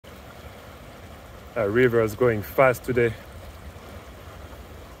river is going fast today.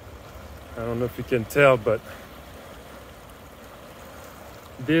 I don't know if you can tell, but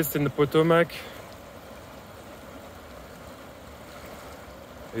this in the Potomac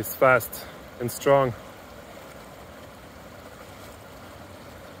is fast and strong.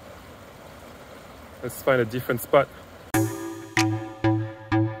 Let's find a different spot.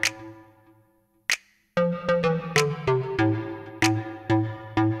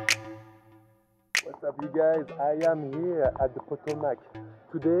 What's up, you guys? I am here at the Potomac.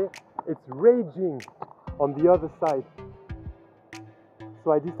 Today it's raging on the other side.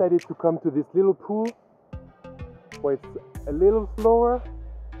 So I decided to come to this little pool where it's a little slower,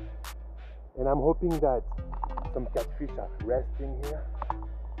 and I'm hoping that some catfish are resting here,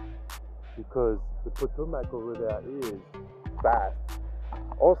 because the Potomac over there is fast.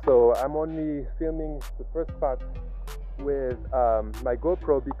 Also, I'm only filming the first part with my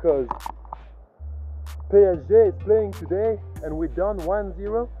GoPro because PSG is playing today and we're down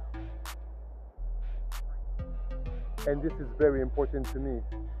 1-0. And this is very important to me.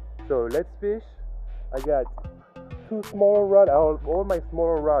 So let's fish. I got 2 smaller rods, all my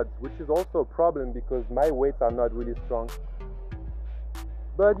smaller rods, which is also a problem because my weights are not really strong.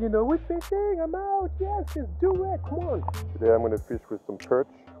 But you know, we're fishing, I'm out, yes, let's do it, come on. Today I'm gonna fish with some perch,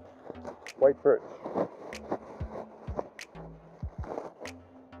 white perch.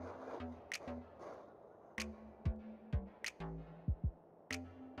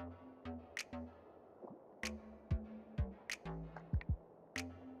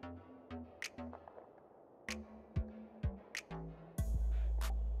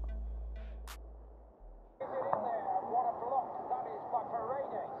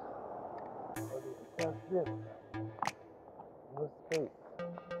 What's this? No space.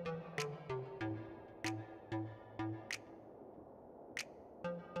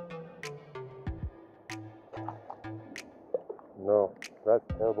 No, that's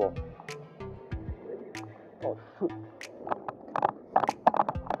terrible. Oh shoot.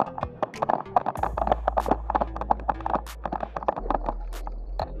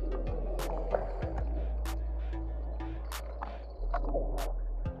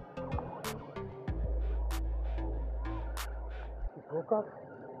 Broke up.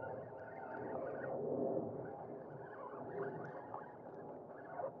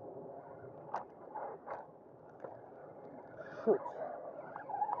 Shoot.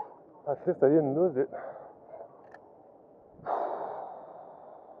 At least I didn't lose it.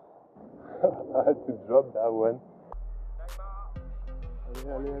 I had to drop that one.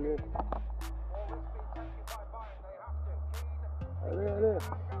 Allez, allez, allez. Allez, allez.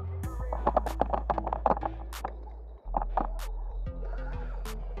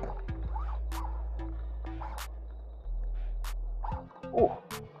 Oh,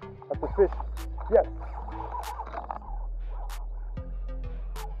 that's a fish. Yes.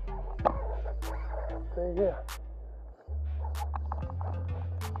 Stay here.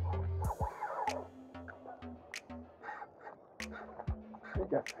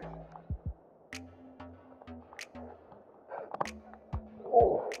 Big ass fish.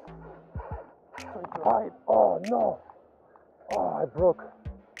 Oh, trying to hide. Oh no. Oh, I broke.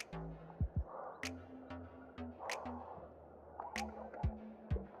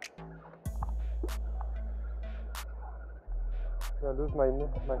 Did I lose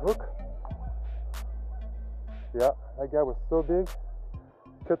my hook? Yeah, that guy was so big,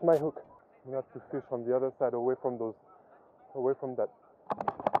 cut my hook. We have to fish on the other side, away from that.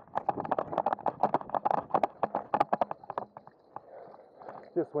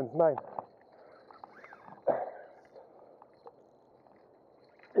 This one's mine.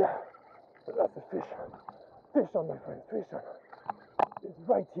 Yeah, that's a fish. Fish on, my friend, fish on. It's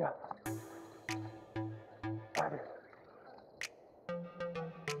right here.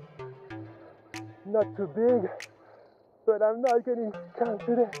 Not too big, but I'm not getting scammed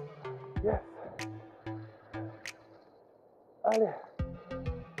today. Yes. Allez.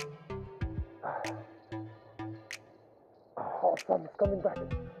 Oh, sun is coming back.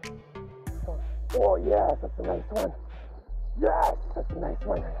 Oh yes, that's a nice one. Yes, that's a nice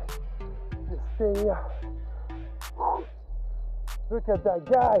one. Just stay here. Look at that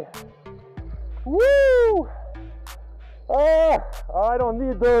guy. Woo! Oh, I don't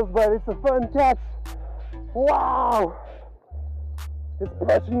need those, but it's a fun catch. Wow! It's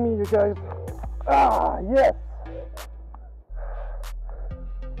crushing me, you guys. Ah, yes!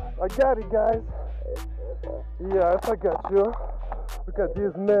 I got it, guys. Yes, I got you. Look at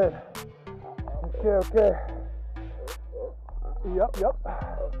this man. Okay. Yep.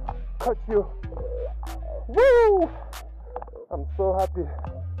 Cut you. Woo! I'm so happy.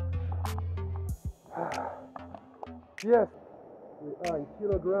 Yes, we are in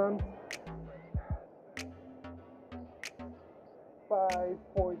kilograms.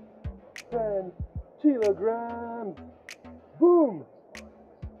 5.10 kilograms. Boom!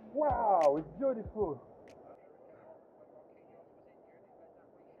 Wow, it's beautiful.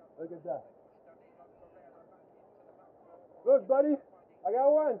 Look at that. Look, buddy, I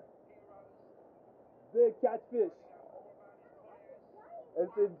got one. Big catfish.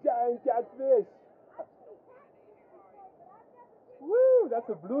 It's a giant catfish. Woo! That's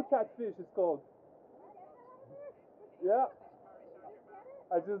a blue catfish, it's called. Yeah.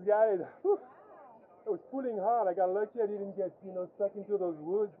 I just got it. Whew. It was pulling hard. I got lucky I didn't get, stuck into those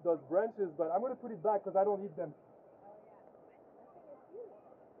woods, those branches, but I'm going to put it back because I don't eat them.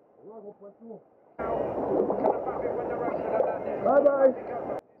 Bye-bye.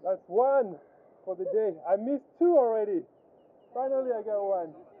 That's one for the day. I missed two already. Finally, I got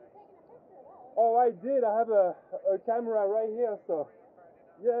one. Oh, I did. I have a camera right here, so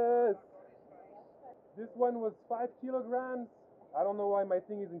yes. This one was 5 kilograms. I don't know why my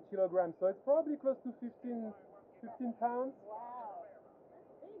thing is in kilograms, so it's probably close to 15 pounds. Wow,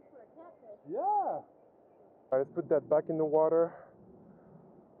 that's big for a catfish. Yeah. All right, let's put that back in the water.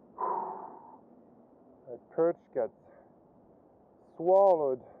 That perch got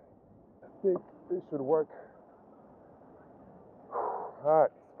swallowed. I think this should work. All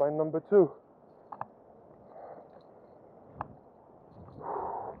right, let's find number 2.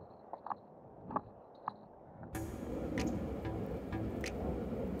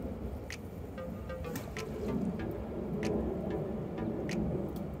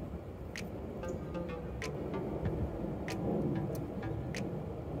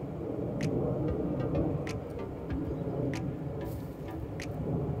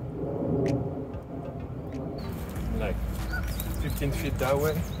 Like 15 feet that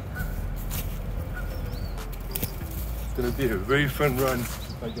way. It's gonna be a very fun run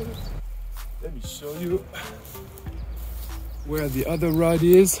if I get it. Let me show you where the other rod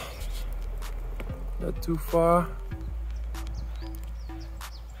is. Not too far.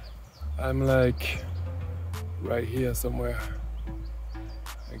 I'm like right here somewhere.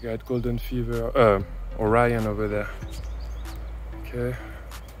 I got golden fever, Orion over there. Okay.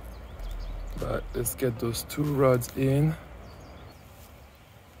 But let's get those 2 rods in.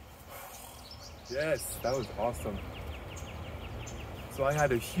 Yes, that was awesome. So I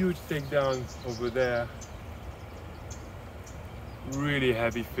had a huge takedown over there. Really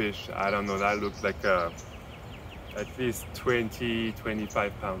heavy fish. I don't know, that looked like at least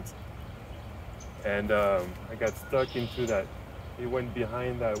 20-25 pounds. And I got stuck into that. It went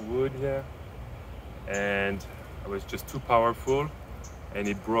behind that wood here, and I was just too powerful, and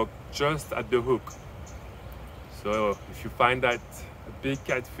it broke just at the hook. So if you find that a big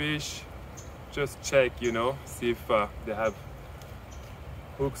catfish, just check, see if they have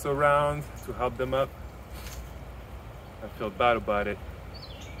hooks around to help them up. I feel bad about it,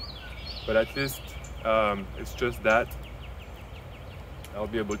 but at least it's just that. I'll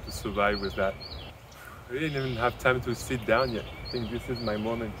be able to survive with that. I didn't even have time to sit down yet. I think this is my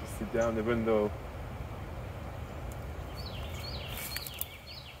moment to sit down, even though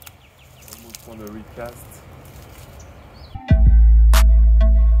I almost want to recast.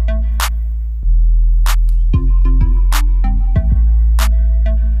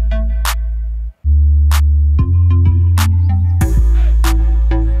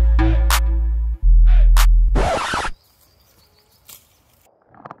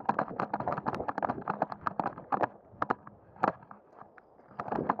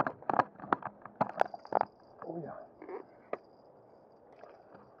 Oh yeah.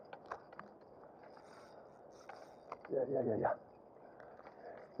 Yeah.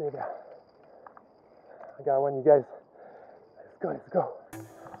 Stay there. I got one, you guys. Let's go.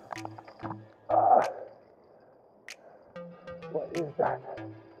 What is that?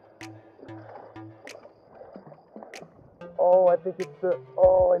 Oh, I think it's the,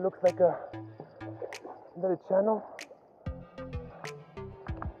 oh, it looks like a, is that a channel?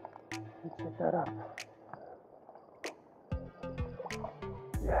 Let me check that out.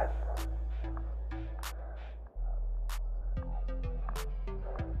 Yes.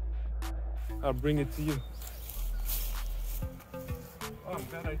 I'll bring it to you. Oh, I'm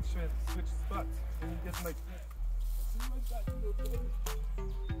glad I switched spots. Let me get my clip.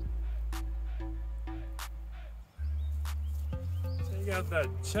 Check out that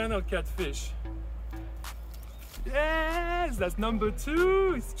channel catfish. Yes, that's number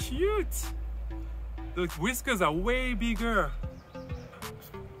 2. It's cute. The whiskers are way bigger.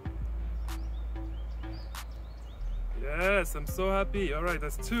 Yes, I'm so happy. All right,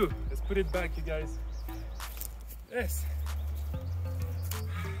 that's 2. Let's put it back, you guys. Yes.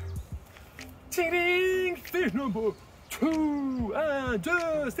 Ting, fish number 2. 1,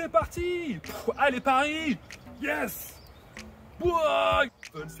 2, c'est parti. Allez, Paris. Yes. Whoa.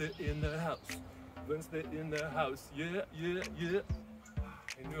 Wednesday in the house. Wednesday in the house. Yeah, yeah, yeah.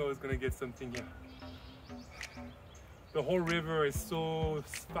 I knew I was gonna get something here. The whole river is so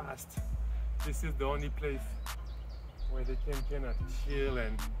fast. This is the only place where they can kind of chill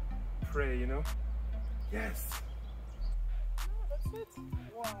and pray, you know? Yes! Oh, that's it!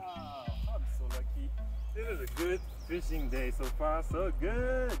 Wow! I'm so lucky. This is a good fishing day so far, so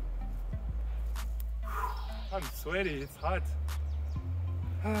good! I'm sweaty, it's hot.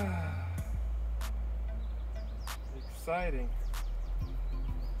 Exciting.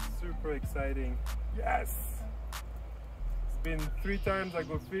 Super exciting. Yes! It's been 3 times I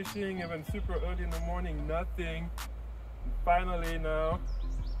go fishing, even super early in the morning, nothing. And finally now,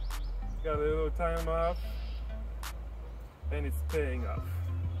 got a little time off, and it's paying off.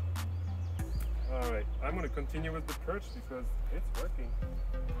 Alright, I'm gonna continue with the perch because it's working.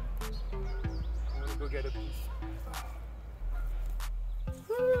 I'm gonna go get a piece.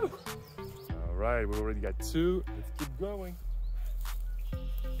 Alright, we already got 2. Let's keep going.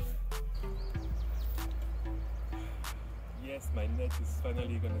 Yes, my net is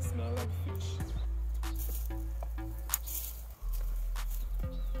finally gonna smell like fish.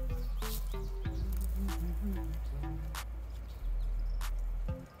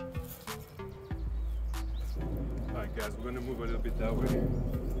 Alright guys, we're gonna move a little bit that way.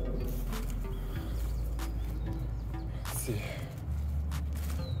 Let's see.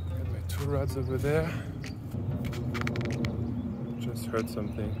 Got my 2 rods over there. Just heard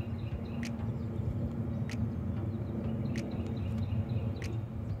something.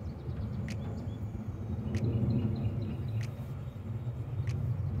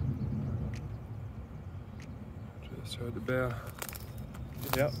 Just heard the bear.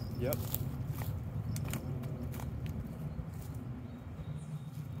 Yep, yep.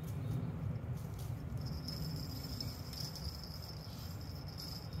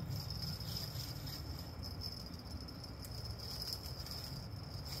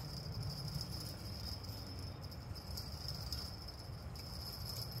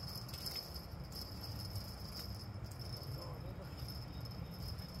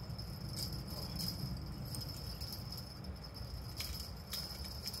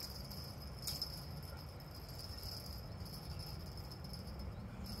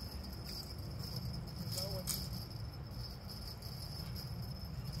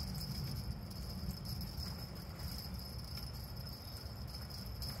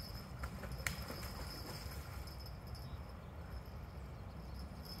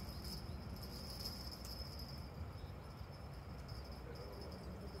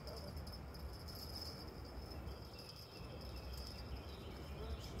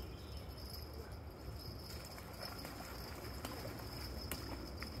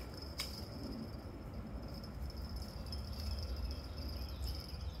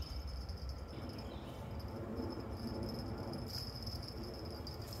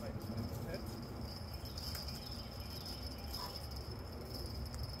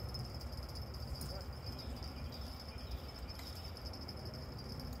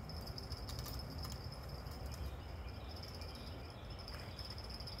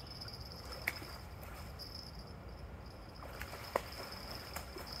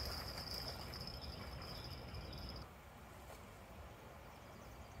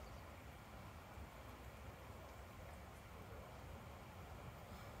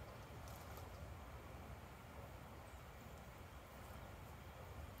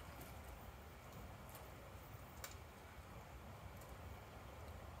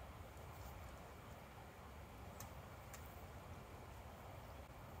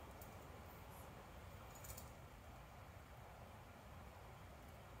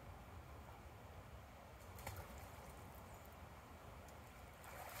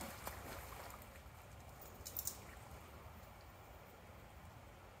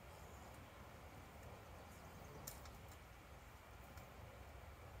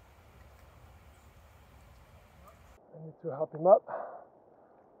 I need to help him up.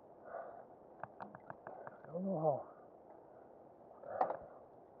 I don't know how.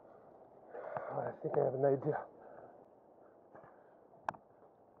 I think I have an idea.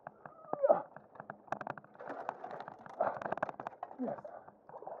 Yes.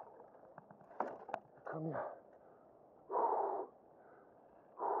 Come here.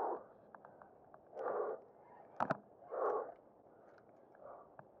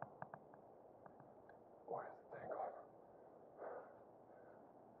 Where's the tangle?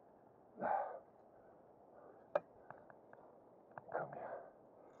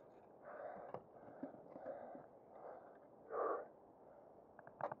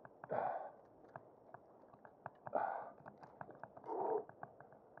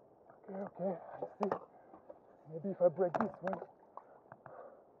 Okay, I see. Maybe if I break this one.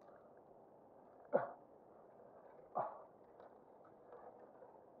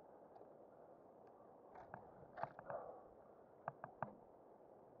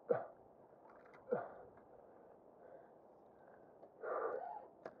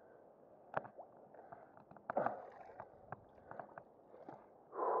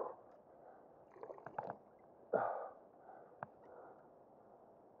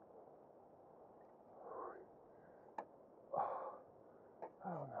 I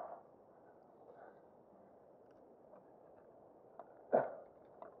don't know.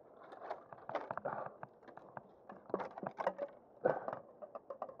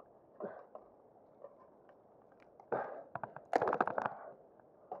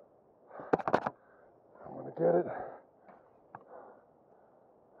 I'm gonna get it.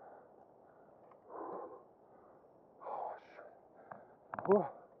 Oh, shit. Whoa.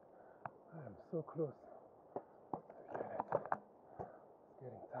 I am so close. Get it.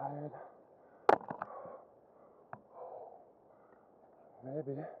 Getting tired.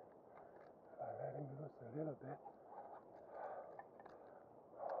 Maybe if I let him loose a little bit.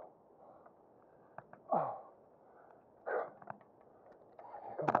 Oh.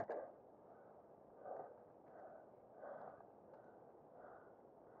 Okay, come back.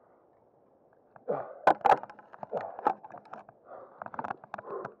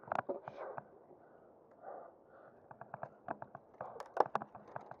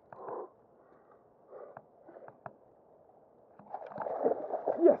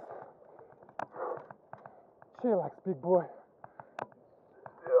 Yes! Chillax, big boy.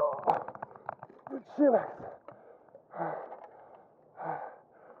 Good chillax.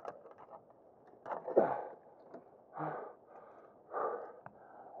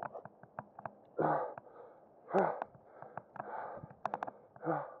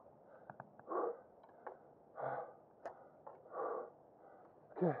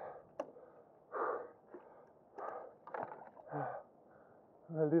 Okay.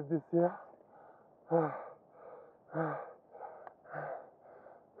 I'm gonna leave this here.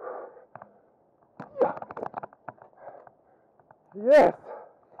 Yes!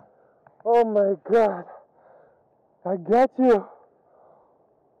 Oh my God! I got you!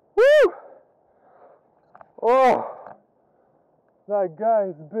 Woo! Oh! That guy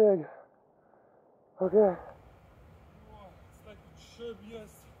is big. Okay. Whoa, it's like the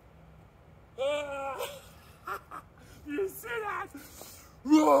chubbiest. Ah! You see that?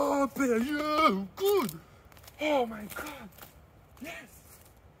 Whoa, baby, good. Oh my God. Yes.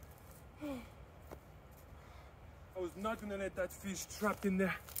 Oh. I was not gonna let that fish trapped in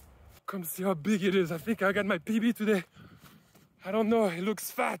there. Come see how big it is. I think I got my PB today. I don't know, it looks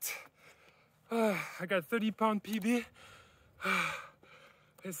fat. I got 30-pound PB.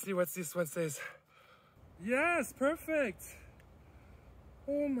 Let's see what this one says. Yes, perfect.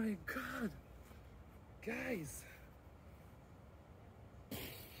 Oh my God. Guys.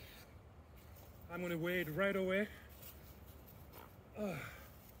 I'm gonna weigh it right away.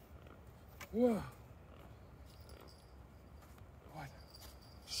 Whoa. What?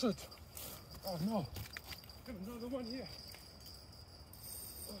 Shit. Oh no. Got another one here.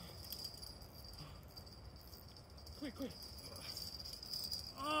 Quick, quick.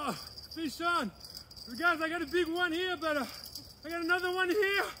 Oh, fish on. You guys, I got a big one here, but I got another one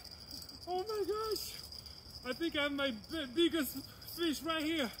here. Oh my gosh. I think I have my biggest fish right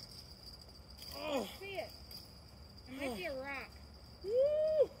here. Oh. I see it. It might be a rock.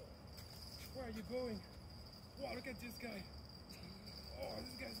 Woo! Where are you going? Wow, look at this guy. Oh,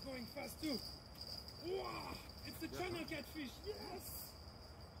 this guy's going fast too. Wow, it's the channel catfish. Yes.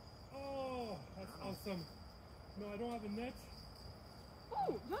 Oh, that's awesome. No, I don't have a net.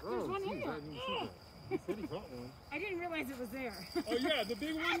 Oh, look, there's one here. He said he caught one. I didn't realize it was there. Oh yeah, the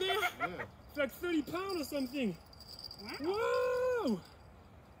big one there? Yeah. It's like 30 pounds or something. Wow. Whoa!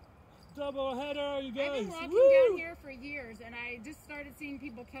 Double header, you guys. I've been walking Woo! down here for years, and I just started seeing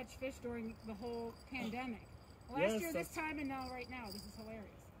people catch fish during the whole pandemic. Last Yes, year, this that's- time, and now right now. This is hilarious.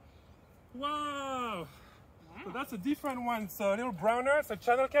 Wow! So Wow. that's a different one. It's a little browner, it's a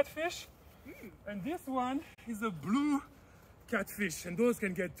channel catfish. And this one is a blue catfish, and those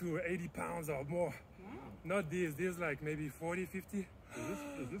can get to 80 pounds or more. Wow. Not these, these like maybe 40, 50.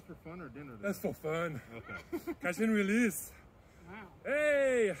 Is this for fun or dinner? That's for fun. Okay. Catch and release. Wow.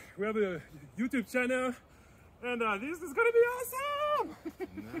 Hey, we have a YouTube channel, and this is gonna be awesome!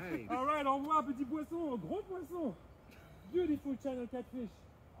 Nice. All right, au revoir, petit poisson, gros poisson. Beautiful channel catfish.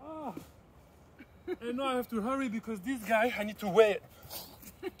 Ah. And now I have to hurry because this guy, I need to weigh it.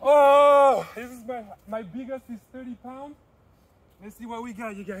 Oh, this is my biggest is 30 pounds. Let's see what we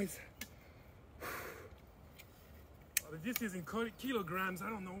got, you guys. This is in kilograms. I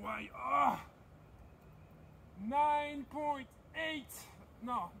don't know why. Oh, 9.8.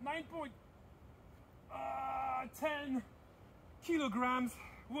 No, 9.10 kilograms.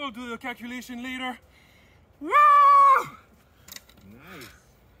 We'll do the calculation later. Woo! Nice.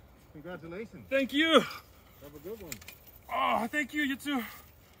 Congratulations. Thank you. Have a good one. Oh, thank you. You too.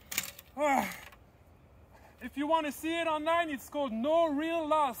 Oh. If you want to see it online, it's called No Real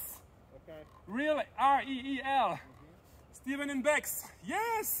Loss. Okay. Real, R-E-E-L. Steven and Bex.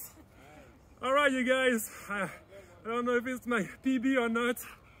 Yes! All right, you guys. I don't know if it's my PB or not,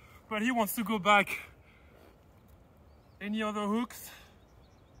 but he wants to go back. Any other hooks?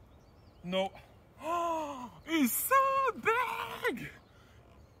 No. Oh, it's so big!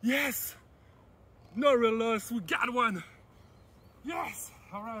 Yes! No real loss. We got one. Yes!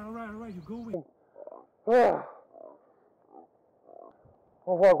 All right. You go with. Ah.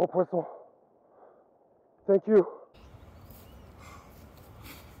 Au revoir, gros poisson. Thank you.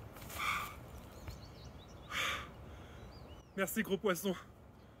 Merci, gros poisson.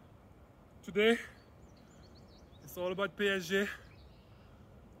 Today, it's all about PSG.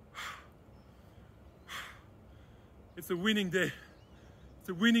 It's a winning day. It's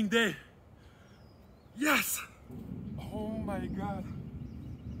a winning day. Yes! Oh my God.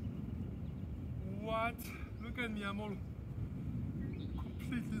 What? Look at me, I'm all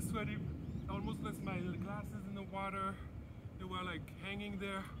completely sweaty. I almost left my glasses in the water. They were like hanging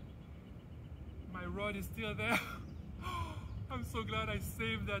there. My rod is still there. I'm so glad I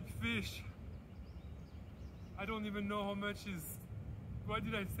saved that fish. I don't even know how much is, what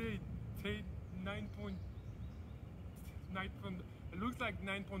did I say? 9.9, it looks like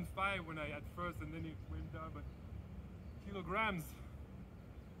 9.5 when I at first, and then it went down, but kilograms.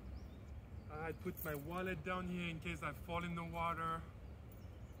 I put my wallet down here in case I fall in the water.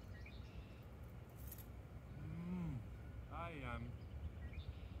 I am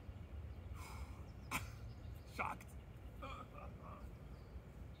shocked.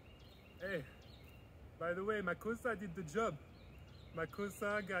 Hey, by the way, my Cosa did the job. My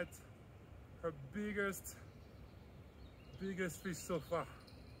Cosa got her biggest fish so far.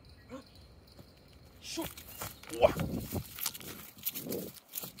 Shoot!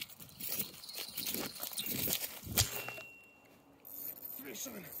 Fish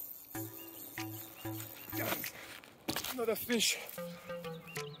on. Guys, another fish.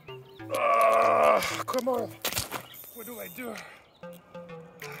 Come on. What do I do?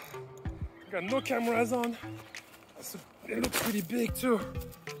 Got no cameras on. It looks pretty big too.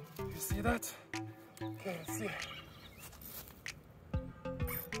 You see that? Okay, let's see.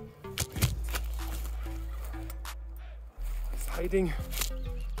 It's hiding.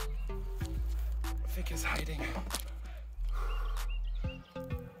 I think it's hiding.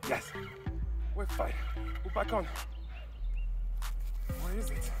 Yes. We're fine. We're back on. Where is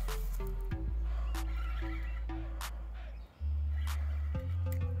it?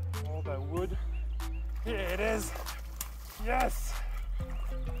 All that wood. Here it is. Yes.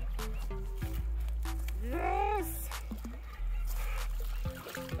 Yes.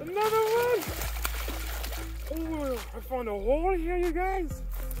 Another one. Oh, I found a hole here, you guys.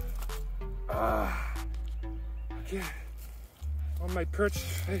 Okay. On my perch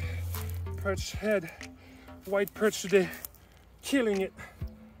head. White perch today. Killing it.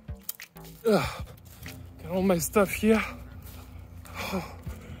 Got all my stuff here.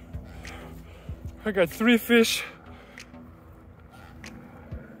 I got 3 fish.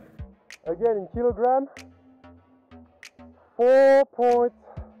 Again in kilogram.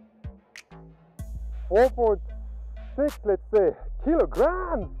 4.6, let's say,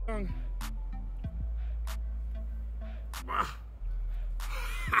 kilograms.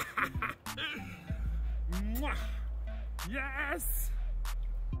 Yes.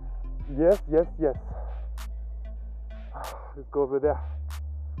 Yes. Let's go over there.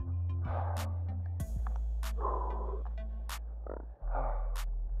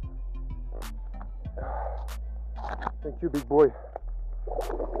 Thank you, big boy.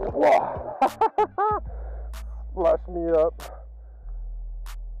 Splash me up.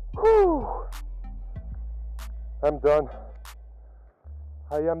 Whew. I'm done.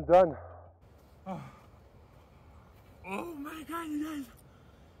 I am done. Oh my God, you guys.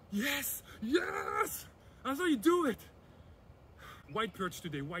 Yes. That's how you do it. White perch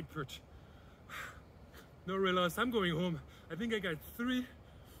today, white perch. No real loss. I'm going home. I think I got 3.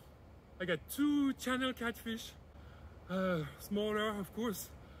 I got 2 channel catfish. Smaller, of course.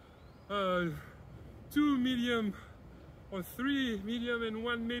 2 medium, or 3 medium, and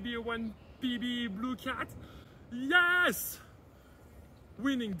 1 maybe 1 PB blue cat. Yes!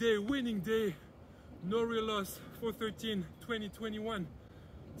 Winning day. No real loss, 4/13/2021.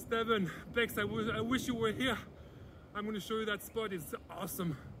 Steven, Bex, I wish you were here. I'm gonna show you that spot, it's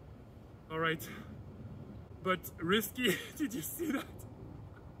awesome. All right, but risky. Did you see that?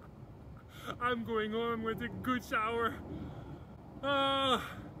 I'm going home, I'm gonna take a good shower.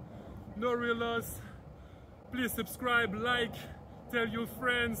 No real loss. Please subscribe, like, tell your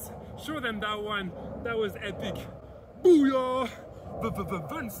friends, show them that one. That was epic. Booyah!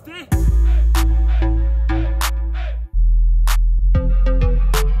 Wednesday.